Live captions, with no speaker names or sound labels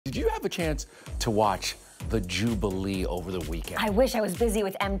Did you have a chance to watch the Jubilee over the weekend? I wish I was busy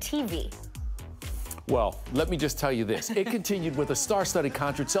with MTV. Well, let me just tell you this. It continued with a star-studded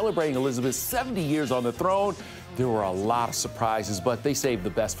concert celebrating Elizabeth's 70 years on the throne. There were a lot of surprises, but they saved the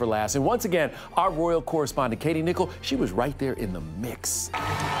best for last. And once again, our royal correspondent, Katie Nichol, she was right there in the mix.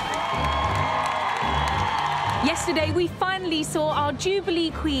 Yesterday, we finally saw our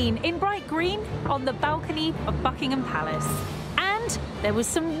Jubilee Queen in bright green on the balcony of Buckingham Palace. And there was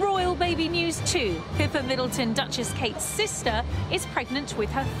some royal baby news too. Pippa Middleton, Duchess Kate's sister, is pregnant with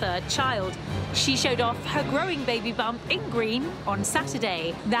her third child. She showed off her growing baby bump in green on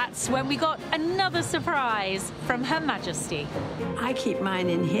Saturday. That's when we got another surprise from Her Majesty. I keep mine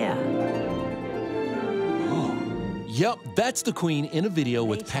in here. Yep, that's the Queen in a video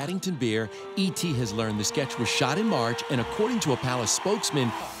with Paddington Bear. E.T. has learned the sketch was shot in March, and according to a palace spokesman,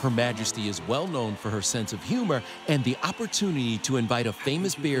 Her Majesty is well known for her sense of humor, and the opportunity to invite a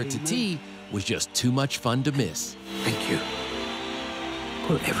famous bear to tea was just too much fun to miss. Thank you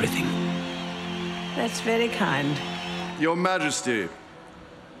for everything. That's very kind. Your Majesty,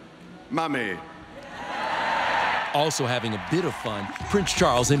 Mummy. Also having a bit of fun, Prince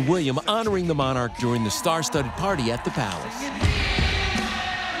Charles and William honoring the monarch during the star-studded party at the palace.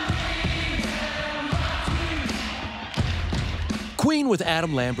 Queen with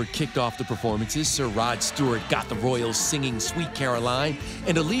Adam Lambert kicked off the performances. Sir Rod Stewart got the royals singing Sweet Caroline,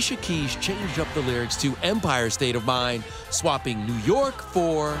 and Alicia Keys changed up the lyrics to Empire State of Mind, swapping New York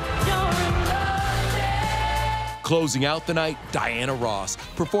for... Closing out the night, Diana Ross,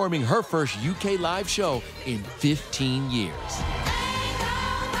 performing her first UK live show in 15 years.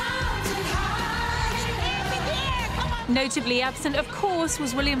 Notably absent, of course,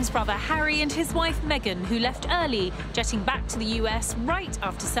 was William's brother Harry and his wife Meghan, who left early, jetting back to the US right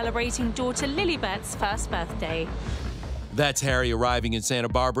after celebrating daughter Lilibet's first birthday. That's Harry arriving in Santa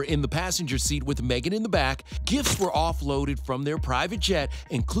Barbara in the passenger seat with Meghan in the back. Gifts were offloaded from their private jet,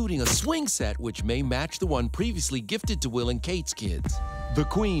 including a swing set, which may match the one previously gifted to Will and Kate's kids. The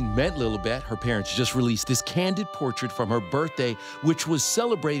Queen met Lilibet. Her parents just released this candid portrait from her birthday, which was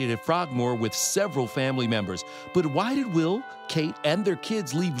celebrated at Frogmore with several family members. But why did Will, Kate, and their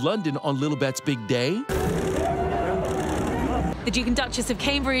kids leave London on Lilibet's big day? The Duke and Duchess of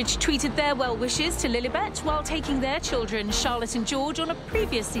Cambridge tweeted their well wishes to Lilibet while taking their children, Charlotte and George, on a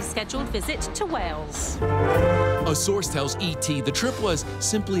previously scheduled visit to Wales. A source tells E.T. the trip was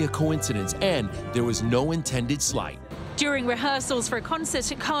simply a coincidence and there was no intended slight. During rehearsals for a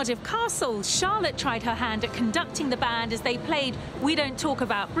concert at Cardiff Castle, Charlotte tried her hand at conducting the band as they played We Don't Talk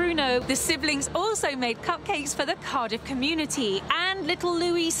About Bruno. The siblings also made cupcakes for the Cardiff community, and little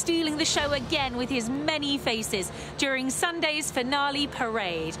Louis stealing the show again with his many faces during Sunday's finale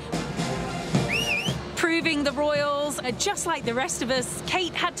parade. Proving the royals are just like the rest of us,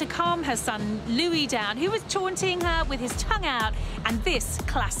 Kate had to calm her son Louis down, who was taunting her with his tongue out and this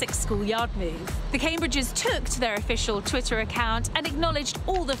classic schoolyard move. The Cambridges took to their official Twitter account and acknowledged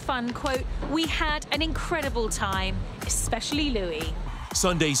all the fun, quote, "We had an incredible time, especially Louis."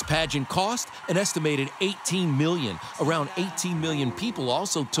 Sunday's pageant cost an estimated $18 million. Around 18 million people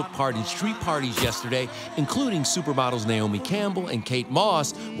also took part in street parties yesterday, including supermodels Naomi Campbell and Kate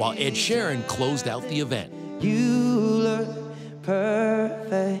Moss, while Ed Sheeran closed out the event. You look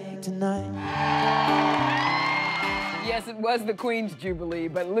perfect tonight. Yes, it was the Queen's Jubilee,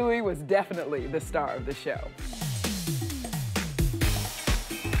 but Louis was definitely the star of the show.